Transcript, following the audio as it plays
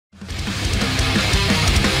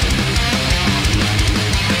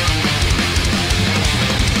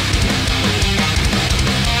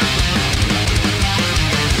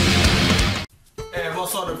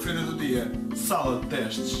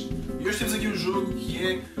jogo que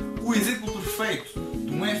é o exemplo perfeito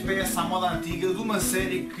de um FPS à moda antiga de uma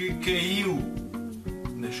série que caiu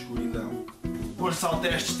na escuridão. Por SALA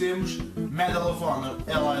testes temos Medal of Honor,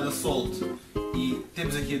 Allied Assault e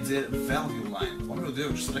temos aqui a dizer Value Line. Oh meu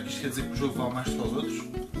Deus, será que isto quer dizer que o jogo vale mais do que os outros?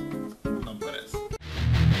 Não me parece.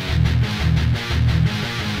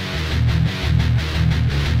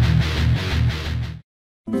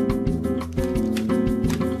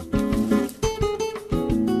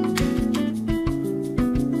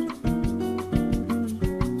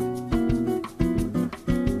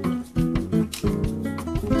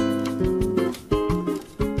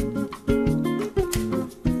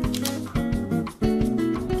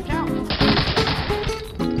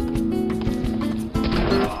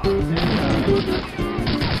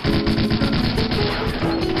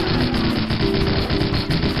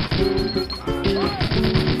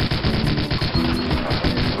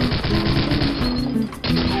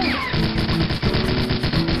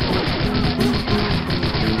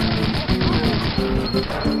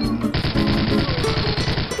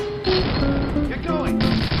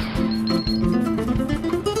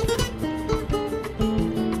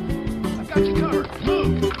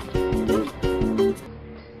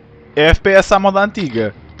 É FPS à moda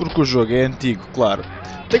antiga, porque o jogo é antigo, claro.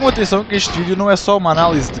 Tenham atenção que este vídeo não é só uma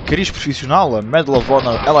análise de cariz profissional a Medal of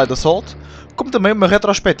Honor Allied Assault, como também uma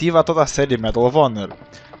retrospectiva a toda a série Medal of Honor.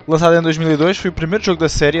 Lançado em 2002, foi o primeiro jogo da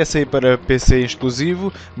série a sair para PC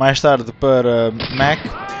exclusivo, mais tarde para Mac.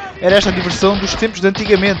 Era esta a diversão dos tempos de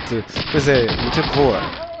antigamente, pois é, o tempo voa.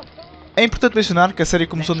 É importante mencionar que a série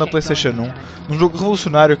começou na PlayStation 1, num jogo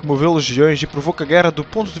revolucionário que moveu legiões e provou que a guerra do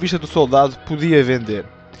ponto de vista do soldado podia vender.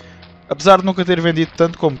 Apesar de nunca ter vendido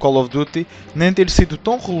tanto como Call of Duty, nem ter sido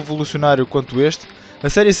tão revolucionário quanto este, a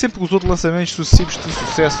série sempre gozou de lançamentos sucessivos de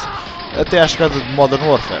sucesso até à chegada de Modern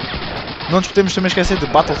Warfare. Não nos podemos também esquecer de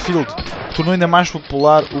Battlefield, que tornou ainda mais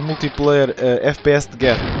popular o multiplayer FPS de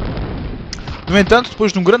guerra. No entanto,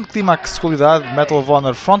 depois de um grande clímax de qualidade, Medal of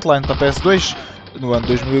Honor Frontline para PS2, no ano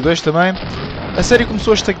 2002 também, a série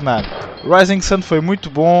começou a estagnar. Rising Sun foi muito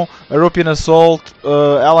bom, European Assault,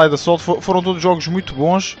 Allied Assault foram todos jogos muito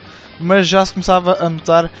bons, mas já se começava a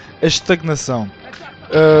notar a estagnação.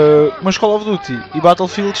 Mas Call of Duty e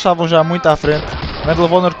Battlefield estavam já muito à frente. Medal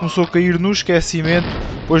of Honor começou a cair no esquecimento,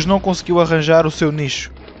 pois não conseguiu arranjar o seu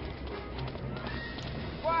nicho.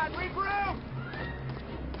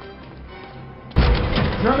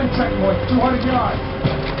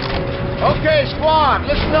 Okay, squad,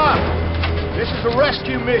 listen up. This is a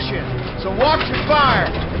rescue mission, so watch your fire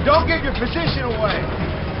and don't give your position away.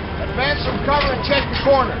 Advance from cover and check the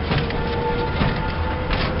corners.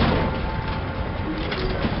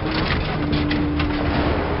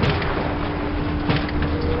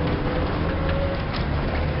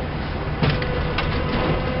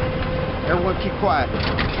 Everyone keep quiet.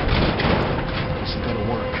 This is gonna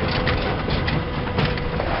work.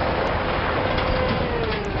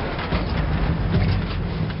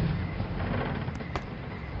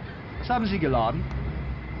 Was haben Sie geladen?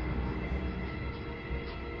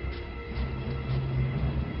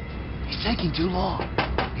 He's taking too long.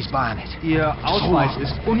 He's buying it. Ihr Ausweis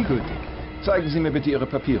ist ungültig. Zeigen Sie mir bitte Ihre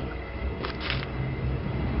Papiere.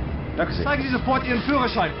 Danke sehr. Zeigen Sie sofort Ihren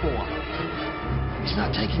Führerschein vor. He's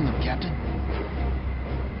not taking them, Captain.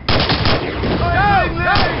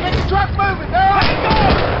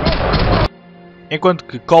 Enquanto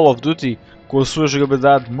que Call of Duty, com a sua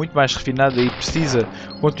jogabilidade muito mais refinada e precisa,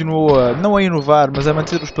 continuou não a inovar, mas a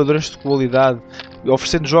manter os padrões de qualidade,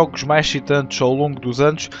 oferecendo jogos mais excitantes ao longo dos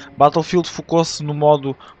anos, Battlefield focou-se no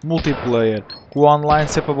modo multiplayer, com o online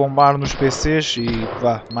sempre a bombar nos PCs e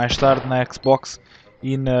mais tarde na Xbox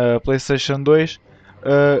e na PlayStation 2.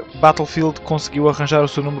 Battlefield conseguiu arranjar o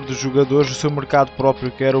seu número de jogadores, o seu mercado próprio,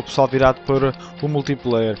 que era o pessoal virado para o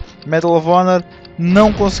multiplayer. Medal of Honor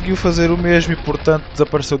não conseguiu fazer o mesmo e portanto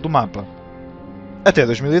desapareceu do mapa. Até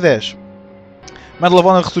 2010. Medal of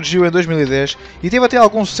Honor ressurgiu em 2010 e teve até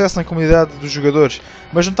algum sucesso na comunidade dos jogadores,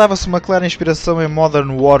 mas notava-se uma clara inspiração em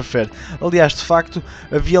Modern Warfare. Aliás, de facto,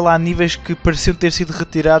 havia lá níveis que pareciam ter sido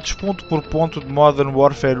retirados ponto por ponto de Modern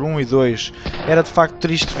Warfare 1 e 2. Era de facto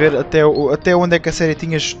triste ver até onde é que a série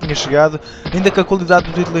tinha chegado, ainda que a qualidade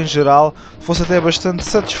do título em geral fosse até bastante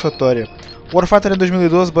satisfatória. Warfighter em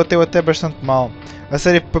 2012 bateu até bastante mal. A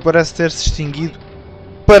série parece ter se extinguido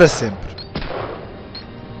para sempre.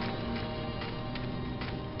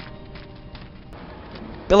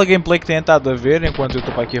 Pela gameplay que têm estado a ver, enquanto eu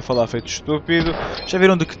estou para aqui a falar feito estúpido, já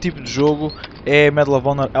viram de que tipo de jogo é Medal of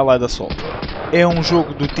Honor Allied Assault. É um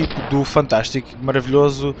jogo do tipo do fantástico,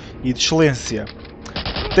 maravilhoso e de excelência.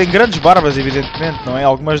 tem grandes barbas, evidentemente, não é?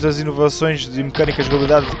 Algumas das inovações de mecânica de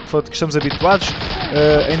jogabilidade que estamos habituados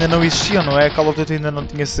ainda não existiam, não é? Call of Duty ainda não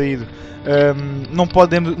tinha saído. Não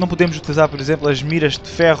podemos utilizar, por exemplo, as miras de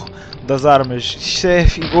ferro das armas.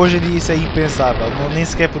 Hoje em dia isso é impensável, nem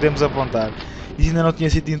sequer podemos apontar. Isso ainda não tinha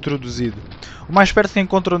sido introduzido. O mais perto que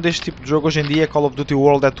encontram deste tipo de jogo hoje em dia é Call of Duty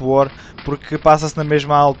World at War, porque passa-se na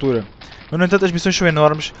mesma altura. Mas, no entanto, as missões são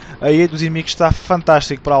enormes, a IA dos inimigos está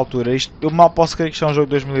fantástico para a altura. Eu mal posso crer que isto é um jogo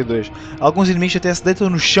de 2002. Alguns inimigos até se deitam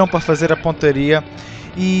no chão para fazer a pontaria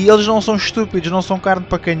e eles não são estúpidos, não são carne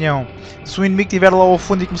para canhão. Se o inimigo estiver lá ao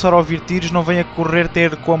fundo e começar a ouvir tiros, não venha correr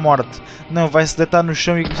ter com a morte. Não, vai se deitar no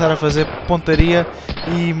chão e começar a fazer pontaria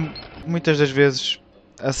e muitas das vezes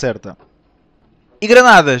acerta. E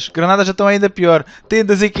granadas! Granadas já estão ainda pior. Tem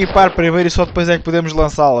de as equipar primeiro e só depois é que podemos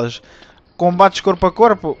lançá-las. Combates corpo a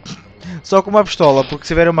corpo? Só com uma pistola, porque se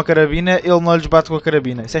tiver uma carabina, ele não lhes bate com a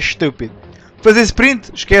carabina. Isso é estúpido. Fazer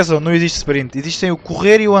sprint? Esqueçam, não existe sprint. Existem o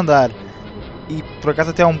correr e o andar. E por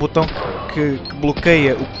acaso até há um botão que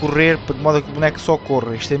bloqueia o correr, de modo que o boneco só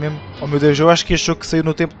corra. Isto é mesmo... Oh meu Deus, eu acho que este jogo que saiu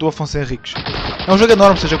no tempo do Afonso Henriques. É um jogo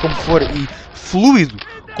enorme, seja como for, e fluido,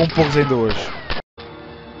 como poucos ainda hoje.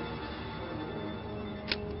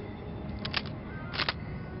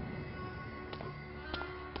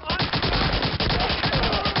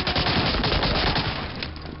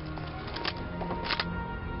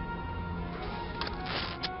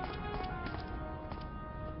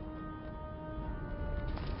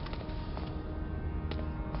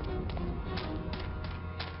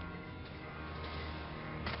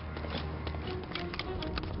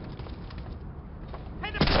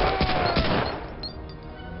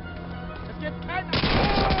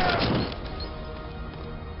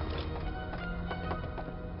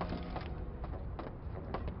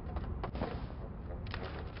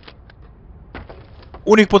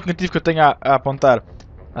 O único ponto negativo que eu tenho a apontar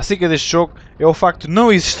acerca deste jogo é o facto de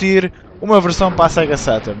não existir uma versão para a Sega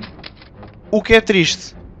Saturn. O que é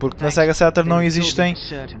triste, porque na Sega Saturn não existem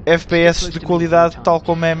FPS de qualidade tal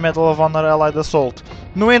como é Medal of Honor Allied Assault.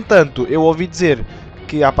 No entanto, eu ouvi dizer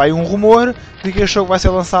que há aí um rumor de que este jogo vai ser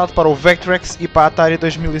lançado para o Vectrex e para a Atari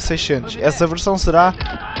 2600. Essa versão será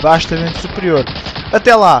bastante superior.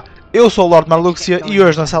 Até lá, eu sou o Lord Marluxia e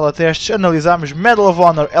hoje na sala de testes analisamos Medal of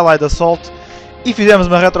Honor Allied Assault e fizemos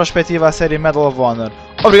uma retrospectiva à série Medal of Honor.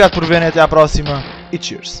 Obrigado por verem, até à próxima e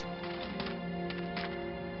cheers!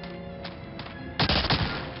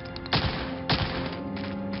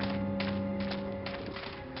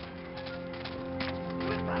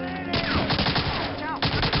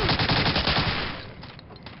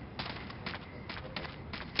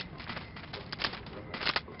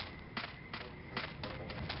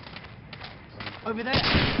 Over there.